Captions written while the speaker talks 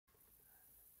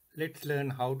Let's learn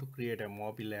how to create a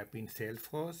mobile app in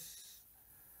Salesforce.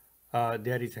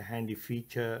 There is a handy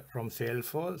feature from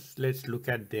Salesforce. Let's look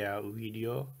at their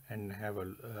video and have a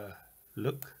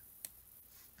look.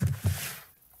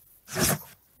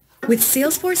 With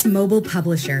Salesforce Mobile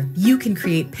Publisher, you can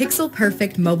create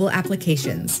pixel-perfect mobile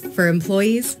applications for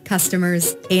employees,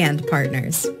 customers, and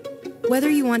partners. Whether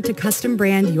you want to custom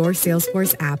brand your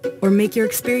Salesforce app or make your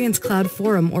Experience Cloud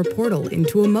forum or portal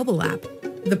into a mobile app,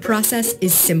 the process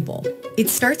is simple. It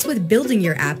starts with building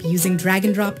your app using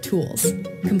drag-and-drop tools,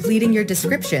 completing your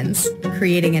descriptions,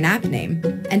 creating an app name,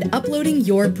 and uploading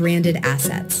your branded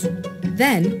assets.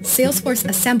 Then, Salesforce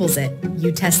assembles it,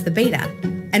 you test the beta,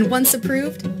 and once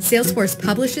approved, Salesforce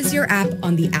publishes your app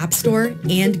on the App Store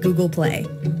and Google Play.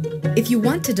 If you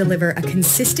want to deliver a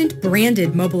consistent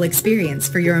branded mobile experience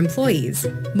for your employees,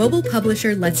 Mobile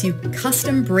Publisher lets you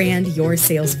custom brand your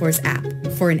Salesforce app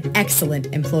for an excellent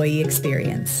employee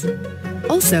experience.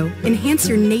 Also, enhance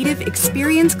your native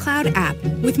Experience Cloud app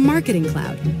with Marketing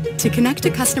Cloud to connect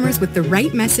to customers with the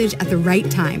right message at the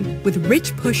right time with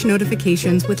rich push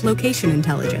notifications with location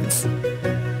intelligence.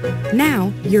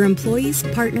 Now, your employees,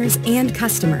 partners, and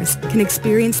customers can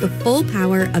experience the full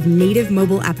power of native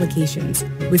mobile applications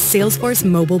with Salesforce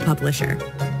Mobile Publisher.